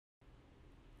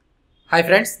Hi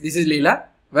friends, this is Leela.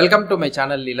 Welcome to my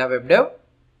channel Leela Web Dev.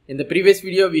 In the previous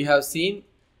video we have seen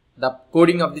the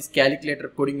coding of this calculator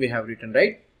coding we have written,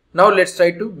 right? Now let's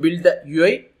try to build the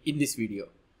UI in this video.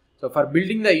 So for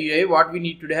building the UI, what we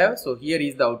need to have, so here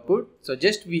is the output. So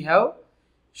just we have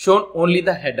shown only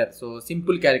the header. So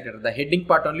simple calculator, the heading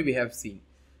part only we have seen.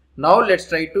 Now let's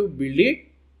try to build it,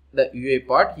 the UI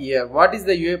part here. What is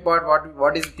the UI part?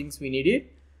 What is the things we needed?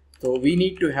 So we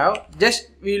need to have,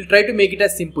 we will try to make it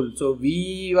as simple. So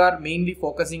we are mainly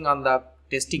focusing on the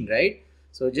testing, right?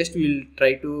 So just we will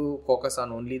try to focus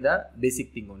on only the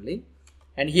basic thing only.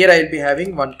 And here I will be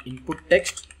having one input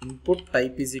text, input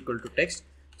type is equal to text.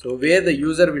 So where the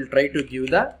user will try to give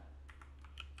the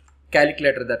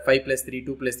calculator, that 5 plus 3,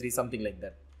 2 plus 3, something like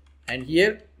that. And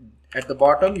here at the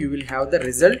bottom you will have the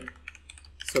result.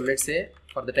 So let's say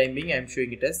for the time being I am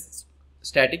showing it as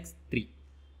static 3.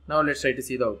 Now let's try to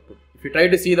see the output. If you try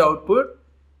to see the output,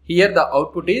 here the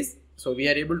output is, so we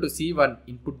are able to see one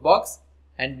input box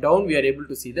and down we are able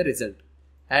to see the result.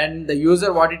 And the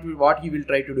user what he will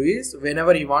try to do is,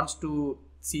 whenever he wants to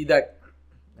see the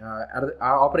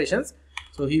operations,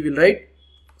 so he will write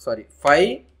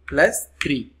 5 plus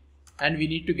 3 and we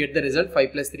need to get the result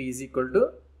 5 plus 3 is equal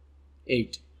to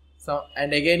 8. So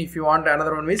and again if you want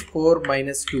another one is 4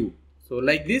 minus 2. So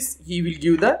like this he will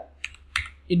give the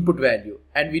input value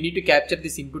and we need to capture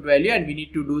this input value and we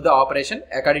need to do the operation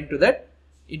according to that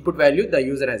input value the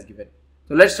user has given.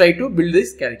 So let's try to build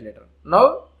this calculator.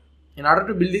 Now in order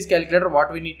to build this calculator,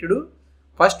 what we need to do,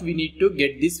 first we need to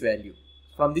get this value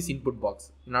from this input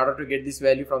box. In order to get this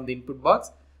value from the input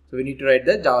box, so we need to write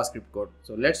the JavaScript code.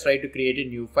 So let's try to create a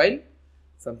new file,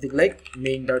 something like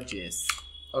main.js.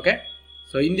 Okay,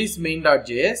 so in this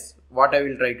main.js what I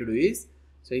will try to do is,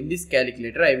 so in this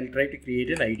calculator I will try to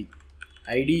create an ID.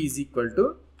 ID is equal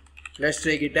to, let's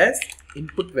take it as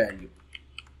input value.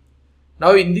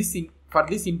 Now in this, for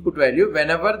this input value,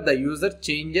 whenever the user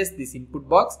changes this input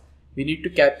box, we need to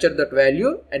capture that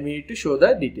value and we need to show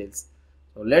the details.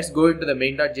 So let's go into the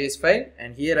main.js file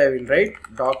and here I will write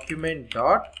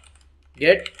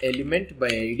document.get element by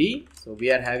ID. So we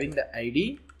are having the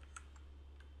ID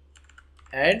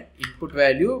and input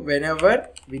value. Whenever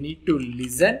we need to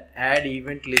listen, add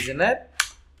event listener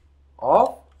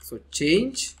of, so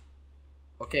change,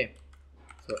 okay,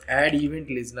 so add event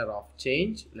listener of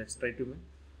change. Let's try to,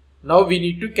 now we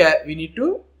need to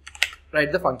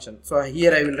write the function. So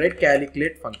here I will write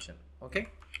calculate function. Okay,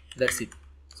 that's it.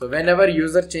 So whenever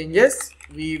user changes,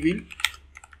 we will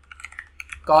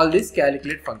call this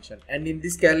calculate function, and in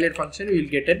this calculate function we will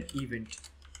get an event.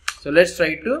 So let's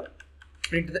try to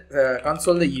print the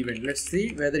console the event. Let's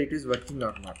see whether it is working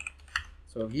or not.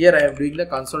 So here I am doing the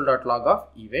console.log of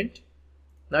event.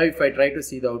 Now if I try to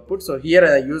see the output, so here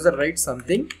a user writes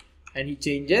something and he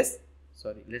changes,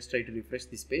 let's try to refresh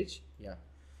this page. Yeah,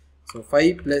 so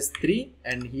 5 plus 3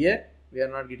 and here we are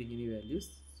not getting any values.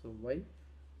 So why?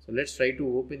 So let's try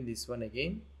to open this one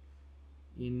again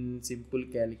in simple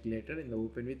calculator in the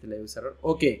open with live server.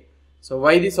 Okay, so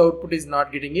why this output is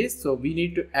not getting is, so we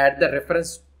need to add the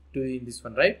reference to in this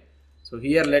one, right? So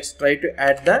here let's try to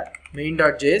add the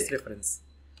main.js reference.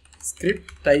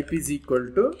 Script type is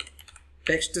equal to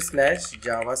text /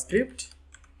 javascript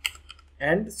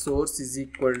and source is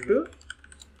equal to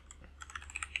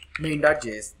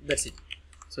main.js. That's it.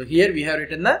 So here we have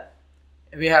written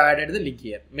we have added the link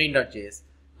here, main.js.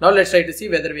 Now let's try to see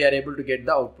whether we are able to get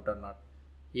the output or not.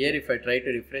 Here if I try to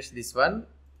refresh this one,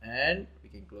 and we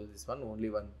can close this one,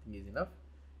 only one thing is enough.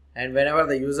 And whenever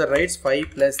the user writes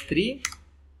 5 plus 3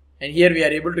 and here we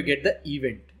are able to get the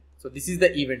event. So this is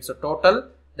the event. So total,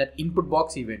 that input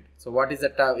box event. So what is the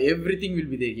type, everything will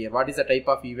be there here. What is the type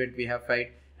of event we have find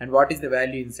and what is the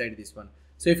value inside this one.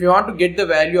 So if you want to get the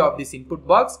value of this input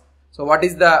box, so what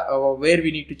is the where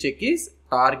we need to check is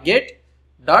target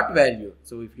dot value.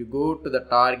 So if you go to the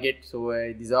target, so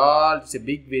these all, it's a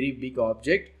very big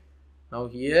object. Now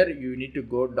here you need to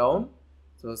go down,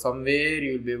 so somewhere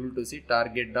you will be able to see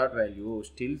target dot value. Oh,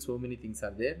 still so many things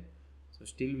are there. So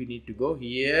still we need to go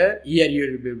here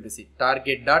you will be able to see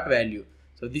target dot value.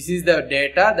 So this is the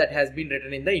data that has been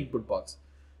written in the input box.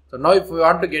 So now if we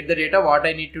want to get the data, what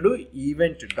I need to do,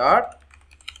 event dot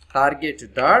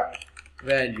target dot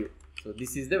value. So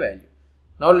this is the value.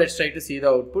 Now let's try to see the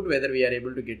output whether we are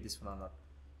able to get this one or not.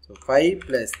 So 5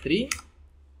 plus 3,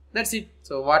 that's it.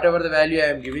 So whatever the value I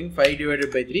am giving, 5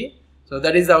 divided by 3, so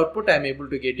that is the output. I am able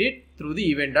to get it through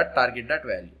the event dot target dot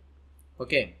value.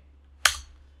 Okay,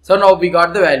 so now we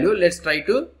got the value. Let's try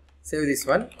to save this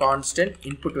one, constant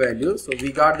input value. So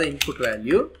we got the input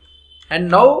value, and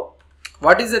now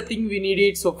what is the thing we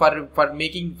needed? So for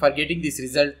getting this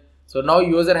result, so now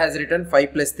user has written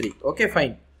 5 plus 3. Okay,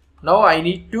 fine. Now I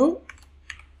need to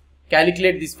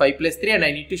calculate this 5 plus 3 and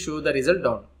I need to show the result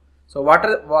down. So what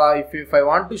are, if I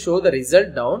want to show the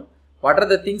result down, what are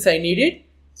the things I needed?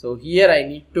 So here I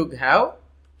need to have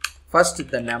first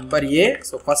the number A,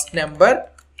 so first number,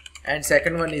 and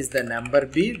second one is the number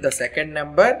B, the second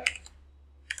number,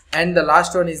 and the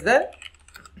last one is the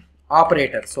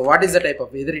operator. So what is the type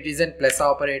of, either it is a plus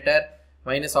operator,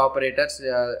 minus operators,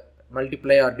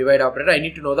 multiply or divide operator, I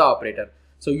need to know the operator.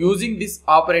 So using this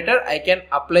operator I can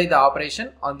apply the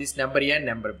operation on this number A and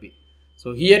number B.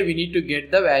 So here we need to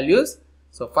get the values,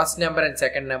 so first number and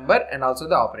second number and also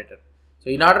the operator. So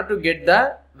in order to get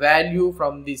the value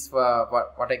from this,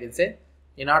 what I can say,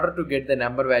 in order to get the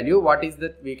number value, what is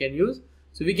that we can use?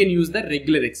 So we can use the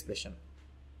regular expression.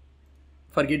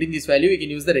 For getting this value we can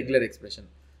use the regular expression.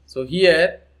 So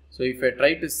here, so if I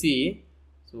try to see,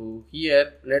 so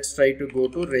here let's try to go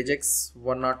to regex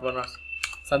 101 or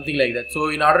something like that. So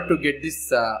in order to get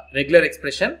this regular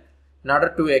expression, in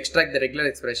order to extract the regular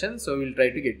expression, so we'll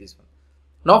try to get this one.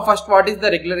 Now first, what is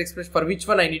the regular expression? For which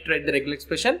one I need to write the regular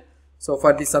expression? So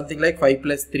for this something like 5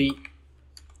 plus 3,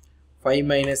 5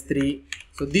 minus 3.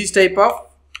 So these type of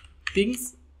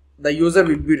things the user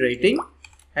will be writing,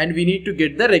 and we need to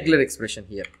get the regular expression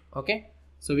here. Okay.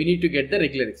 So we need to get the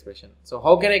regular expression. So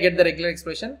how can I get the regular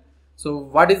expression? So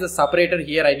what is the separator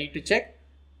here? I need to check.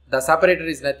 The separator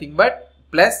is nothing but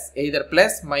plus, either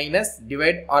plus, minus,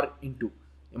 divide or into,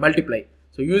 multiply.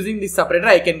 So using this separator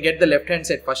I can get the left hand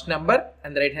side first number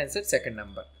and the right hand side second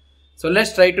number. So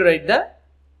let's try to write the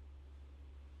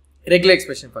regular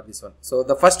expression for this one. So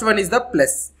the first one is the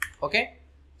plus. Okay.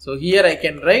 So here I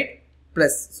can write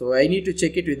plus. So I need to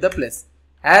check it with the plus.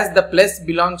 As the plus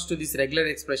belongs to this regular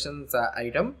expressions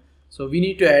item, so we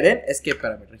need to add an escape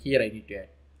parameter. Here I need to add.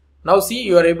 Now see,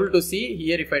 you are able to see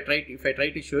here, if I try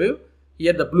to show you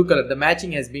here, the blue color, the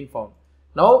matching has been found.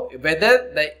 Now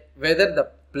whether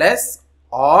the plus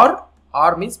or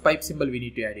means pipe symbol, we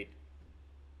need to add it.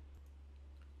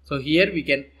 So here we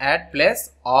can add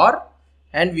plus or,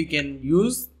 and we can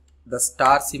use the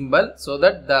star symbol so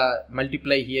that the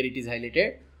multiply here it is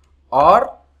highlighted,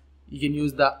 or you can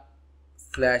use the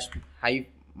slash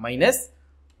minus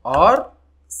or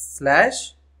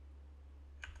slash,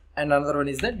 and another one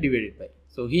is the divided by.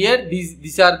 So here this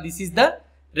is the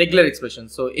regular expression.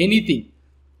 So anything,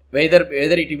 whether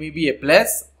it may be a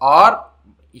plus or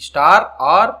star,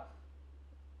 or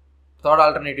third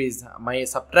alternative is my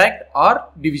subtract or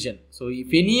division. So if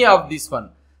any of this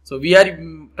one, so we are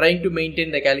trying to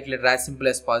maintain the calculator as simple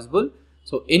as possible.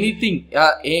 So anything,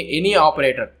 any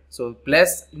operator, so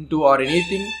plus, into or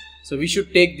anything, so we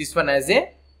should take this one as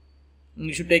a,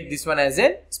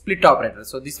 split operator.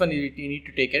 So this one you need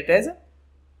to take it as an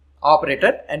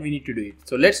operator, and we need to do it.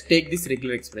 So let's take this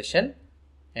regular expression,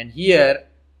 and here,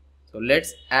 so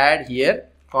let's add here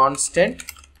constant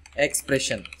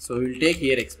expression. So we will take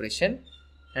here expression,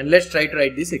 and let's try to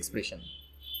write this expression.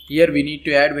 Here we need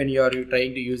to add, when you are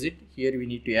trying to use it, here we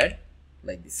need to add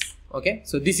like this. Okay.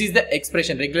 So this is the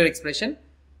expression, regular expression.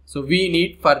 So we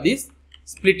need for this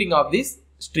splitting of this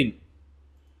string.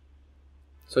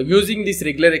 So using this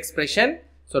regular expression,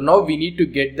 so now we need to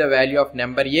get the value of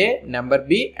number A, number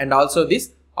B, and also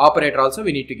this operator also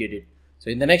we need to get it. So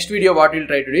in the next video what we'll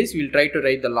try to do is, we'll try to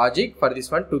write the logic for this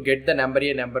one to get the number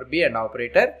A, number B and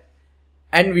operator,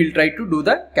 and we'll try to do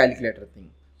the calculator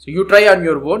thing. So you try on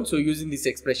your own. So using this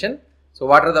expression, so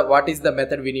what is the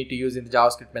method we need to use in the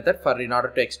JavaScript method in order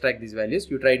to extract these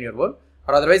values, you try on your own,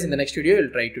 or otherwise in the next video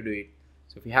you'll try to do it.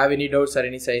 So if you have any doubts or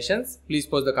any suggestions, please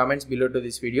post the comments below to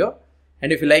this video.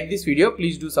 And if you like this video,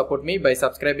 please do support me by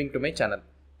subscribing to my channel.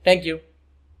 Thank you.